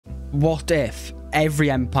What if every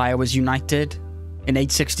empire was united in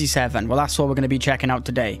 867? Well, that's what we're going to be checking out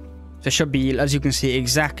today. So it should be, as you can see,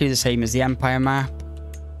 exactly the same as the empire map.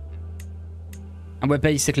 And we're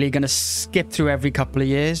basically going to skip through every couple of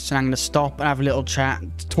years. And I'm going to stop and have a little chat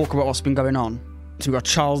to talk about what's been going on. So we've got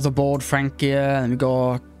Charles the Board, Francia, and we've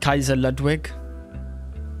got Kaiser Ludwig.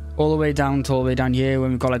 All the way down to all the way down here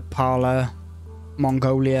when we've got like Parla,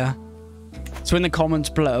 Mongolia. So in the comments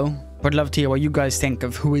below, I'd love to hear what you guys think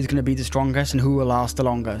of who is going to be the strongest and who will last the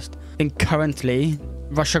longest. I think currently,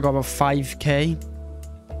 Russia got about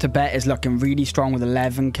 5k. Tibet is looking really strong with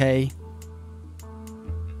 11k.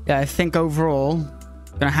 Yeah, I think overall,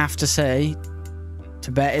 I'm going to have to say,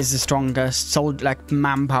 Tibet is the strongest, sold like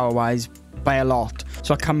manpower-wise, by a lot.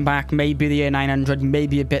 So I'll come back maybe the year 900,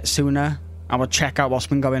 maybe a bit sooner, and we'll check out what's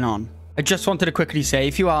been going on. I just wanted to quickly say,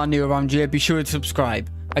 if you are new around here, be sure to subscribe.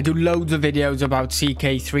 I do loads of videos about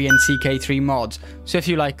CK3 and CK3 mods, so if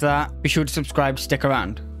you like that, be sure to subscribe, stick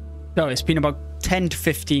around. So it's been about 10 to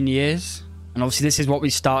 15 years, and obviously this is what we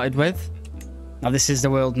started with. Now this is the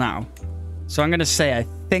world now. So I'm going to say, I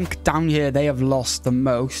think down here they have lost the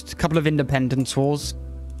most. A couple of independence wars.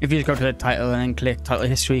 If you just go to the title and then click title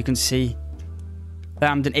history, you can see they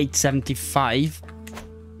armed in 875.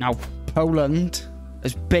 Now Poland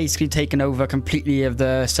has basically taken over completely of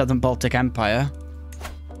the Southern Baltic Empire.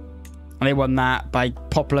 And they won that by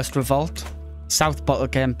populist revolt. South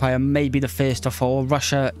Baltic Empire may be the first of all.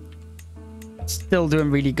 Russia still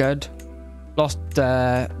doing really good. Lost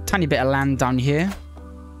a tiny bit of land down here.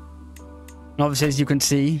 And obviously, as you can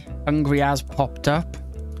see, Hungary has popped up.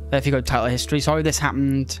 If you go to title history, sorry, this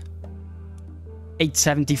happened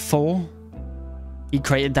 874. He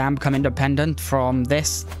created them, become independent from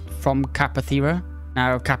Carpathia.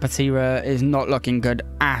 Now, Carpathia is not looking good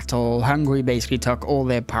at all. Hungary basically took all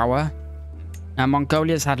their power. Now,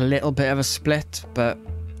 Mongolia's had a little bit of a split, but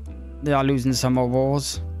they are losing some more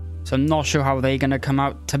wars. So I'm not sure how they're going to come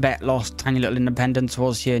out. Tibet lost tiny little independence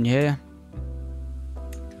wars here and here.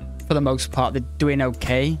 For the most part, they're doing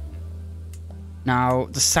okay. Now,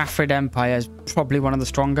 the Safavid Empire is probably one of the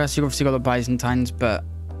strongest. You've obviously got the Byzantines, but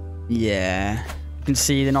yeah, you can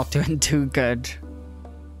see they're not doing too good.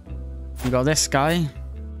 You got this guy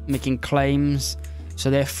making claims, so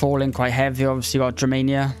they're falling quite heavy. Obviously, you got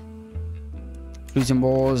Romania losing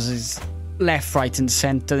wars, is left, right, and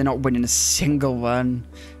center. They're not winning a single one.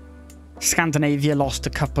 Scandinavia lost a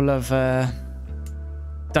couple of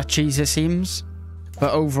duchies, it seems,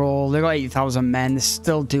 but overall they got 8,000 men. They're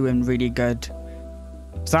still doing really good.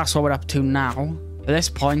 So that's what we're up to now. At this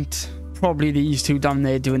point, probably these two down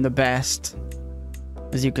there doing the best,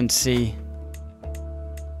 as you can see.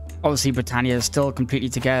 Obviously, Britannia is still completely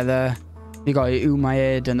together. You got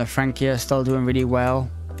Umayyad and the Francia still doing really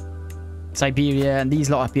well. Siberia and these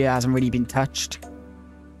lot up here hasn't really been touched.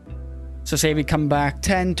 So say we come back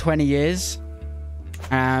 10, 20 years.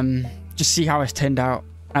 Just see how it's turned out.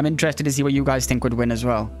 I'm interested to see what you guys think would win as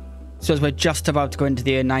well. So as we're just about to go into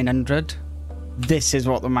the year 900, this is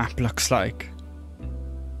what the map looks like.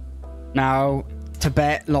 Now,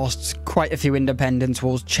 Tibet lost quite a few independence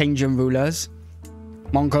wars, changing rulers.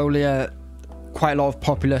 Mongolia, quite a lot of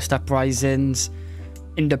populist uprisings,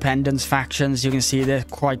 independence factions. You can see they're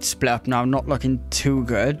quite split up now, not looking too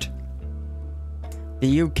good.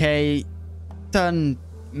 The UK done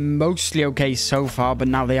mostly okay so far, but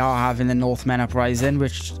now they are having the Northmen uprising,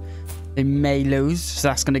 which they may lose. So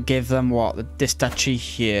that's going to give them what? This duchy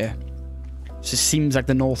here. So it seems like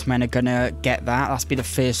the Northmen are going to get that. That's be the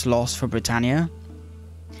first loss for Britannia.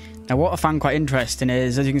 Now what I found quite interesting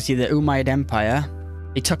is, as you can see, the Umayyad Empire,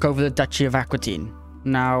 they took over the Duchy of Aquitaine.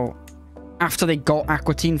 Now, after they got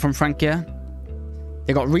Aquitaine from Francia,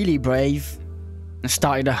 they got really brave and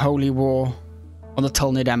started a holy war on the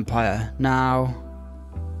Tulnid Empire. Now,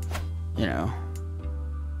 you know,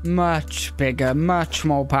 much bigger, much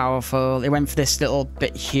more powerful. They went for this little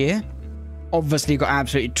bit here. Obviously got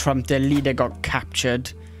absolutely trumped. Their leader got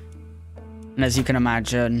captured. And as you can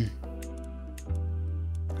imagine,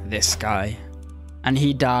 this guy. And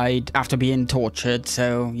he died after being tortured.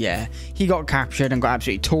 So yeah, he got captured and got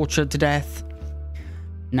absolutely tortured to death.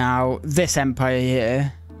 Now, this empire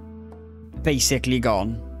here, basically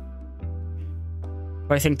gone.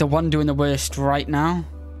 But I think the one doing the worst right now,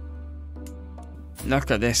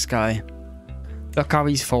 look at this guy. Look how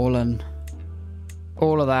he's fallen.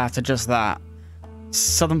 All of that to just that.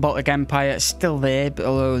 Southern Baltic Empire is still there, but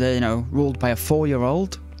although they're, you know, ruled by a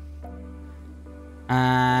 4-year-old.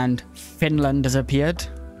 And Finland has appeared.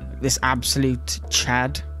 This absolute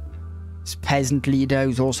Chad. This peasant leader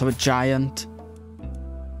who's also a giant.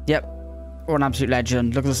 Yep. What an absolute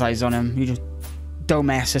legend. Look at the size on him. You just don't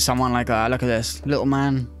mess with someone like that. Look at this. Little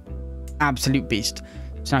man. Absolute beast.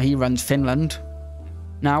 So now he runs Finland.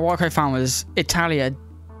 Now what I found was Italia,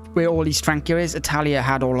 where all East Francia is, Italia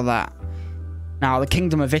had all of that. Now the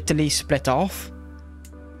Kingdom of Italy split off.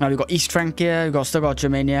 Now we've got East Francia, still got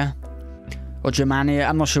Germania. Or Germania,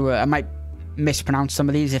 I'm not sure. I might mispronounce some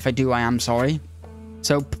of these. If I do, I am sorry.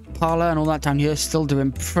 So Pala and all that down here still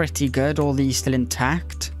doing pretty good. All these still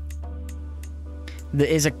intact. There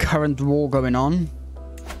is a current war going on.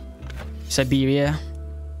 Siberia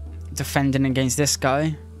defending against this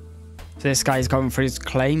guy. So this guy is going for his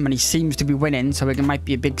claim and he seems to be winning. So it might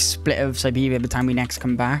be a big split of Siberia by the time we next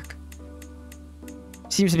come back.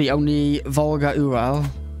 Seems to be only Volga Ural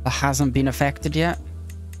that hasn't been affected yet.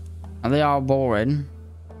 Now they are warring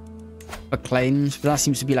for claims, but that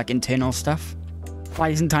seems to be like internal stuff.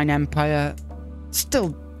 Byzantine Empire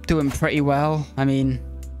still doing pretty well. I mean,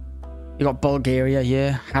 you got Bulgaria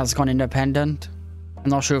here, has gone independent. I'm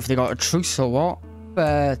not sure if they got a truce or what,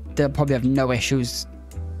 but they'll probably have no issues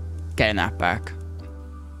getting that back.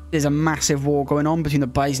 There's a massive war going on between the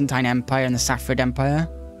Byzantine Empire and the Safavid Empire.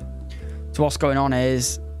 So what's going on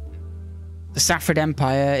is the Safavid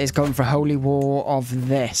Empire is going for a holy war of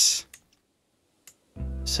this.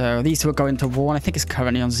 So these two are going to war, and I think it's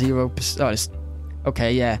currently on 0%. Oh,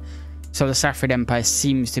 okay, yeah. So the Safavid Empire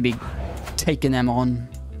seems to be taking them on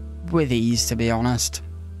with ease, to be honest.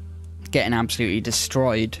 Getting absolutely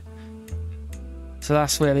destroyed. So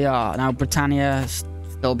that's where we are. Now Britannia,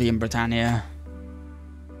 still being Britannia.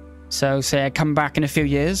 So say I come back in a few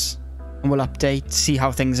years, and we'll update, see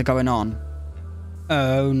how things are going on.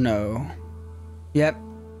 Oh no. Yep.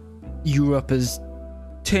 Europe has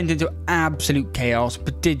turned into absolute chaos,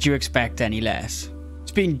 but did you expect any less?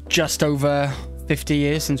 It's been just over 50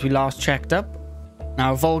 years since we last checked up.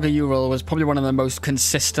 Now, Volga Ural was probably one of the most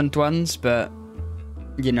consistent ones, but,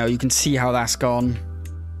 you know, you can see how that's gone.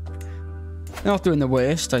 They're not doing the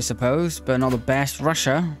worst, I suppose, but not the best.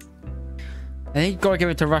 Russia. I think gotta give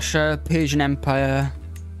it to Russia. Persian Empire.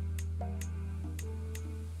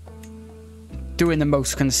 Doing the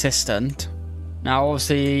most consistent. Now,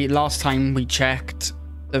 obviously, last time we checked,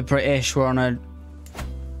 the British were on a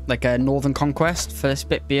northern conquest for this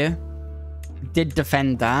bit here. Did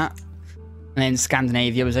defend that. And then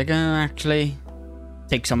Scandinavia was like, oh, actually,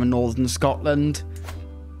 take some of northern Scotland.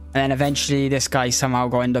 And then eventually this guy somehow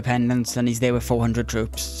got independence and he's there with 400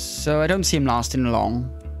 troops. So I don't see him lasting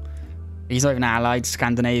long. He's not even allied to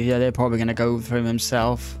Scandinavia. They're probably going to go for him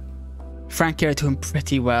himself. Francia are doing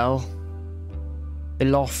pretty well. They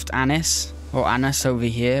lost Annis over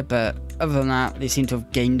here, but other than that, they seem to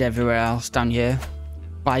have gained everywhere else down here.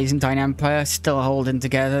 Byzantine Empire still holding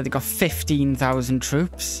together. They got 15,000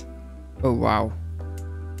 troops. Oh, wow.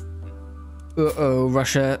 Uh-oh,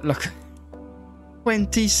 Russia, look.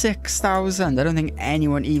 26,000. I don't think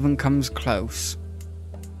anyone even comes close.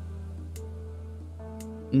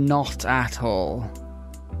 Not at all.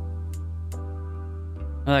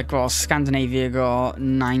 Like, well, Scandinavia got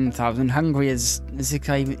 9,000. Hungary is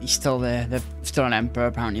he's still there. They're still an emperor,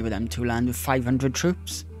 apparently, with them two land with 500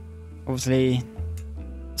 troops. Obviously,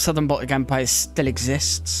 Southern Baltic Empire still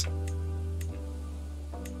exists.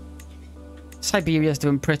 Siberia's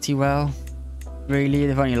doing pretty well. Really,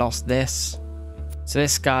 they've only lost this. So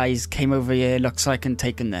this guy's came over here, looks like, and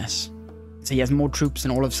taken this. So he has more troops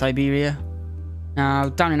than all of Siberia. Now,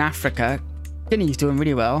 down in Africa, Guinea's doing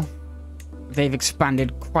really well. They've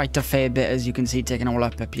expanded quite a fair bit, as you can see, taking all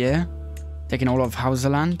up here. Taking all of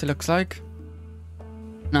Hausaland, it looks like.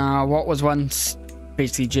 Now, what was once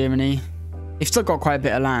basically Germany, they've still got quite a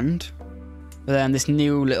bit of land. But then this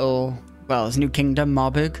new this new kingdom,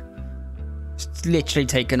 Marburg, it's literally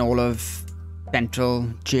taken all of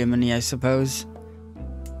central Germany, I suppose.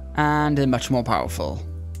 And they're much more powerful.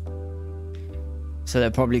 So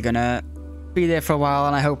they're probably gonna be there for a while,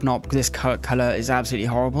 and I hope not, because this colour is absolutely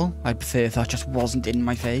horrible. I'd prefer if that just wasn't in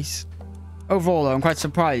my face. Overall, though, I'm quite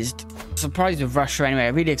surprised. Surprised with Russia anyway. I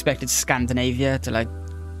really expected Scandinavia to, like,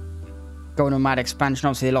 go on a mad expansion.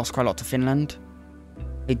 Obviously, they lost quite a lot to Finland.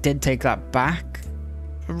 They did take that back.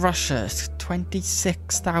 Russia,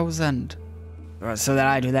 26,000. So they're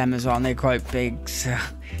allied with them as well, and they're quite big. So.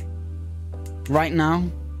 Right now,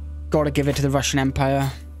 gotta give it to the Russian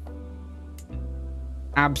Empire.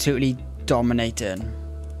 Absolutely dominating.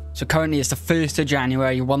 So currently it's the 1st of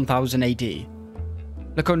January 1000 AD.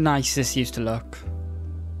 Look how nice this used to look.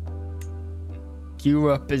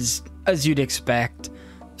 Europe is, as you'd expect,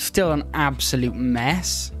 still an absolute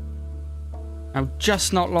mess. Now,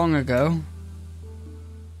 just not long ago,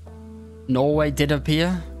 Norway did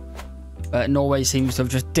appear, but Norway seems to have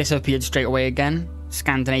just disappeared straight away again.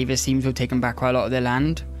 Scandinavia seems to have taken back quite a lot of their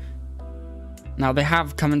land. Now, they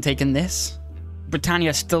have come and taken this.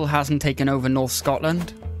 Britannia still hasn't taken over North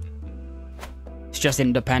Scotland. It's just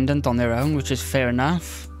independent on their own, which is fair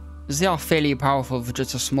enough, as they are fairly powerful for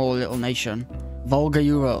just a small little nation. Volga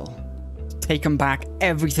Ural. Taken back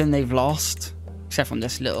everything they've lost, except from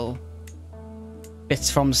this little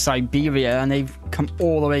bits from Siberia, and they've come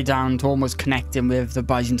all the way down to almost connecting with the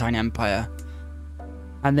Byzantine Empire.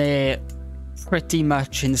 And they're pretty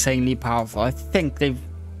much insanely powerful. I think they've...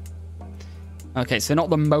 Okay, so not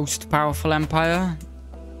the most powerful empire.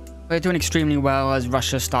 They're doing extremely well as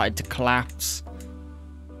Russia started to collapse.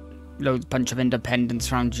 Bunch of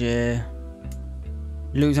independence around here.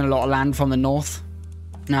 Losing a lot of land from the north.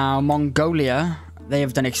 Now, Mongolia, they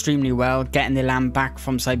have done extremely well getting their land back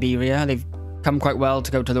from Siberia. They've come quite well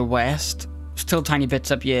to go to the west. Still tiny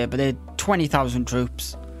bits up here, but they're 20,000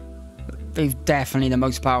 troops. They're definitely the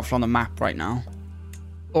most powerful on the map right now.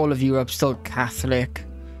 All of Europe still Catholic.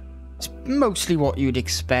 It's mostly what you'd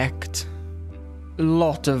expect. A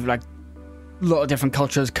lot of different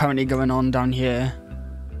cultures currently going on down here.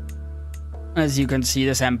 As you can see,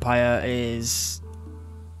 this empire is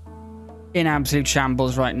in absolute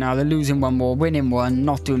shambles right now. They're losing one war, winning one,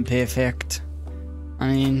 not doing perfect. I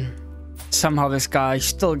mean, somehow this guy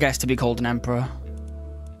still gets to be called an emperor.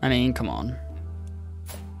 I mean, come on.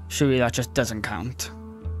 Surely that just doesn't count.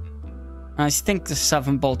 I think the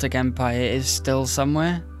Southern Baltic Empire is still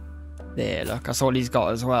somewhere. There, look, that's all he's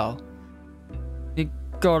got as well. You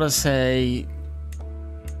gotta say...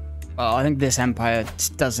 Well, I think this empire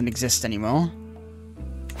doesn't exist anymore.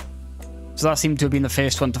 So that seemed to have been the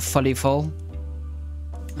first one to fully fall.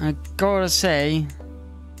 I gotta say...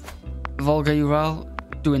 Volga Ural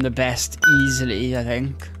doing the best easily, I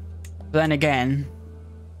think. But then again...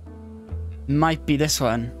 Might be this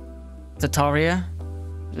one. Tataria.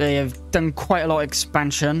 They have done quite a lot of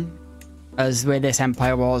expansion, as where this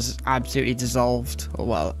empire was absolutely dissolved. Or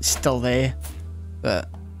well, it's still there, but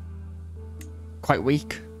quite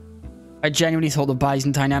weak. I genuinely thought the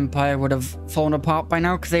Byzantine Empire would have fallen apart by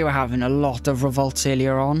now, because they were having a lot of revolts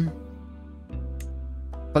earlier on.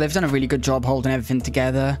 But they've done a really good job holding everything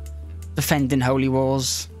together, defending holy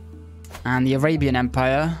wars. And the Arabian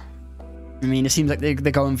Empire, I mean, it seems like they're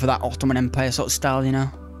going for that Ottoman Empire sort of style, you know?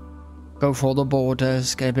 Go for all the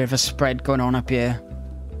borders, get a bit of a spread going on up here.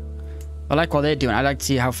 I like what they're doing. I like to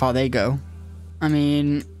see how far they go. I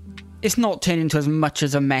mean, it's not turned into as much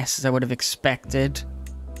as a mess as I would have expected.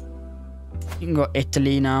 You can go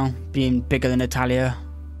Italy now, being bigger than Italia.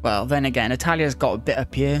 Well, then again, Italia's got a bit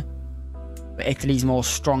up here, but Italy's more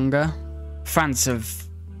stronger. France have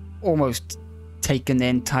almost taken the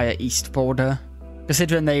entire east border.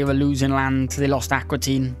 Considering they were losing land, they lost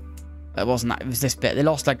Aquitaine. It wasn't that, it was this bit. They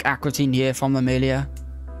lost like Aquitaine here from them earlier.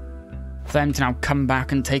 For them to now come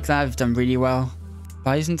back and take that, they've done really well.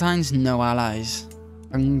 Byzantines, no allies.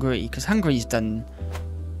 Hungary, because Hungary's done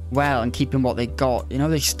well in keeping what they got. You know,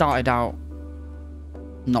 they started out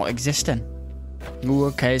not existing. Ooh,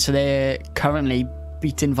 okay, so they're currently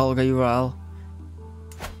beating Volga Ural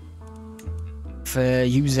for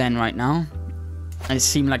Uzen right now. And it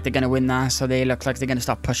seemed like they're going to win that, so they look like they're going to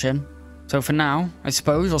start pushing. So for now, I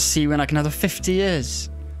suppose we'll see you in like another 50 years.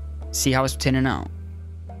 See how it's turning out.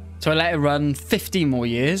 So I let it run 50 more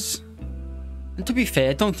years. And to be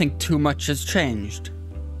fair, I don't think too much has changed.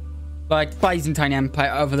 Like Byzantine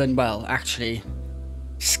Empire, other than, well, actually,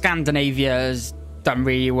 Scandinavia has done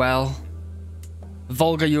really well.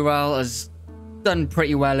 Volga Ural has done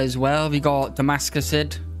pretty well as well. We got Damascus,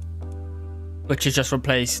 which has just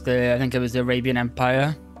replaced the, I think it was the Arabian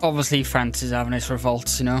Empire. Obviously, France is having its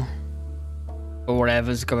revolts, you know. Or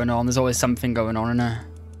whatever's going on. There's always something going on in there.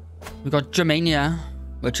 We've got Germania,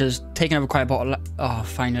 which has taken over quite a lot. Oh,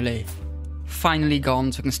 finally. Finally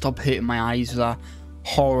gone, so I can stop hurting my eyes with that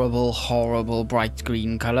horrible, horrible bright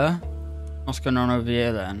green colour. What's going on over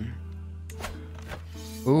here then?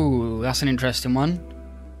 Ooh, that's an interesting one.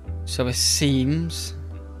 So it seems...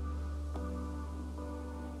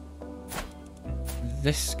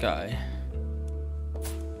 this guy.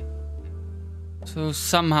 So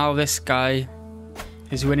somehow this guy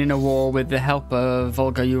is winning a war with the help of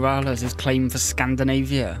Volga Ural as his claim for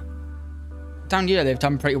Scandinavia. Down here they've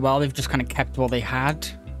done pretty well. They've just kind of kept what they had.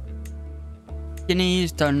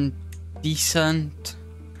 Guinea's done decent.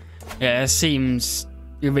 Yeah, it seems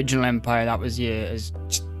the original empire that was here has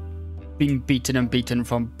just been beaten and beaten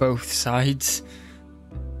from both sides.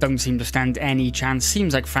 Don't seem to stand any chance.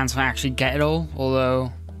 Seems like France might actually get it all,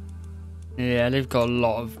 although yeah, they've got a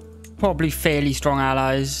lot of probably fairly strong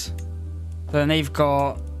allies. But then they've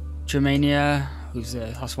got Germania,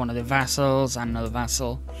 that's one of their vassals, and another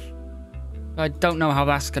vassal. I don't know how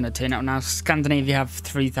that's going to turn out now. Scandinavia have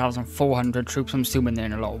 3,400 troops. I'm assuming they're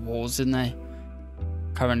in a lot of wars, isn't they?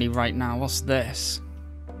 currently right now. What's this?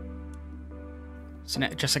 Isn't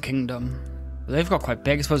it just a kingdom? Well, they've got quite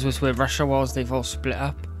big. I suppose it's where Russia was. They've all split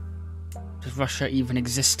up. Does Russia even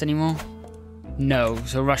exist anymore? No,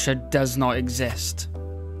 so Russia does not exist.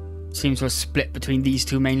 Seems to have split between these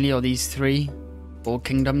two mainly, or these three. All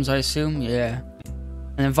kingdoms, I assume. Yeah.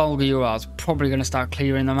 And then Volga-Ural's probably going to start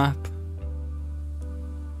clearing them up.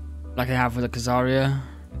 Like they have with the Khazaria.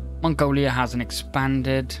 Mongolia hasn't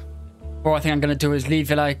expanded. What I think I'm going to do is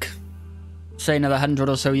leave it like, say another 100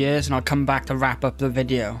 or so years, and I'll come back to wrap up the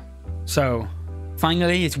video. So,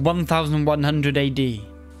 finally, it's 1100 AD.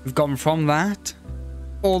 We've gone from that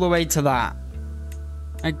all the way to that.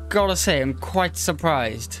 I gotta say, I'm quite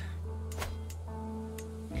surprised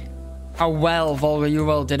how well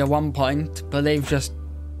Volga-Ural did at one point, but they've just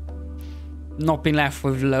not been left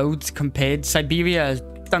with loads compared. Siberia has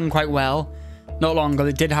done quite well. Not long ago,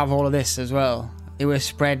 they did have all of this as well. They were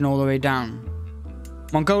spreading all the way down.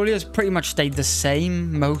 Mongolia's pretty much stayed the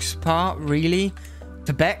same, most part, really.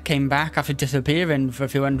 Tibet came back after disappearing for a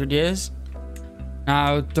few hundred years.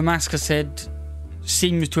 Now, Damascus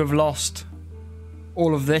seems to have lost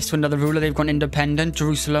all of this to another ruler. They've gone independent.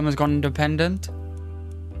 Jerusalem has gone independent.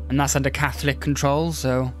 And that's under Catholic control,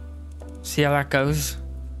 so see how that goes.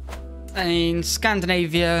 I mean,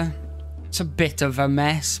 Scandinavia, it's a bit of a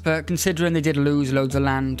mess, but considering they did lose loads of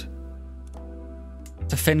land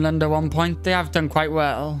to Finland at one point, they have done quite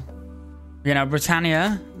well. You know,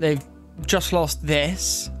 Britannia, they've just lost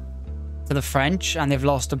this to the French, and they've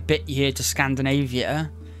lost a bit here to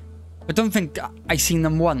Scandinavia. I don't think I've seen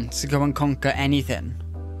them once go and conquer anything.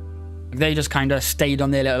 They just kind of stayed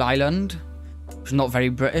on their little island, which is not very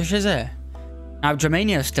British, is it? Now,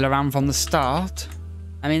 Germania is still around from the start.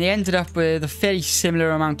 I mean, they ended up with a fairly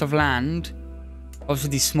similar amount of land.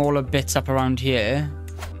 Obviously, these smaller bits up around here,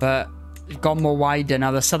 but they've gone more wider.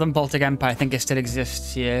 Now, the Southern Baltic Empire, I think it still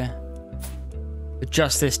exists here. With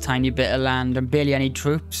just this tiny bit of land and barely any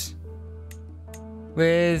troops.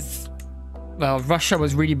 With, well, Russia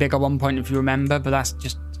was really big at one point, if you remember, but that's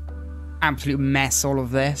just absolute mess, all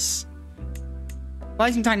of this.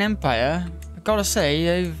 Byzantine Empire, I've got to say,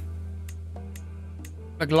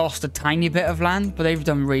 they've lost a tiny bit of land, but they've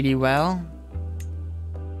done really well.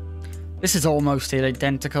 This is almost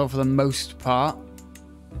identical for the most part.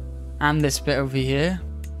 And this bit over here.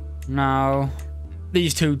 Now,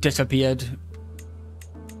 these two disappeared.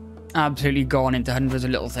 Absolutely gone into hundreds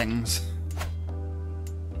of little things.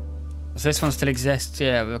 So this one still exists,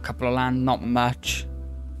 yeah, with a couple of land, not much.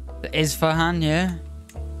 The Isfahan, yeah.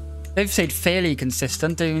 They've stayed fairly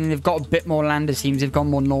consistent. I mean, they've got a bit more land, it seems. They've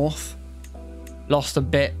gone more north. Lost a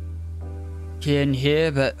bit here and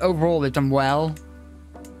here, but overall they've done well.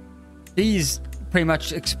 These pretty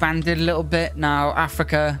much expanded a little bit. Now,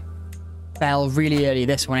 Africa fell really early.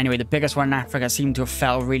 This one, anyway, the biggest one in Africa seemed to have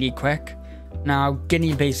fell really quick. Now,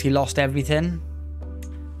 Guinea basically lost everything.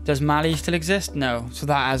 Does Mali still exist? No. So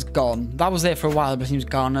that has gone. That was there for a while, but it seems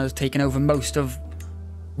Ghana has taken over most of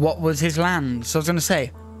what was his land. So I was going to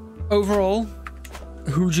say, overall,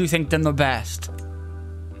 who do you think done the best?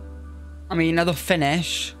 I mean, another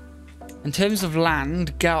finish. In terms of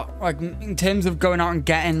land, in terms of going out and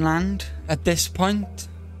getting land at this point,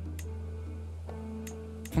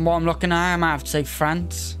 from what I'm looking at, I might have to say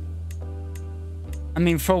France. I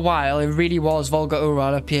mean, for a while, it really was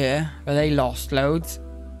Volga-Ural up here, where they lost loads.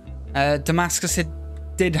 Damascus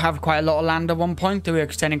did have quite a lot of land at one point. They were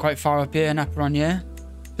extending quite far up here and up around here.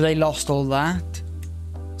 But they lost all that.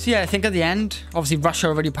 So yeah, I think at the end, obviously Russia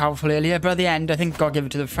were really powerful earlier, but at the end, I think God give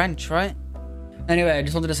it to the French, right? Anyway, I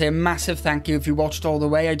just wanted to say a massive thank you if you watched all the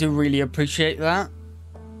way. I do really appreciate that.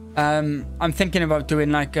 I'm thinking about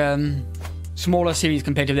doing like smaller series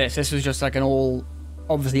compared to this. This was just like an all,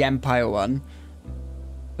 obviously, Empire one.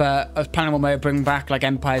 But I was planning on bringing back like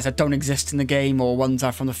empires that don't exist in the game or ones that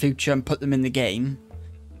are from the future and put them in the game.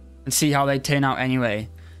 And see how they turn out anyway.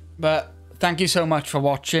 But thank you so much for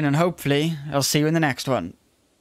watching, and hopefully I'll see you in the next one.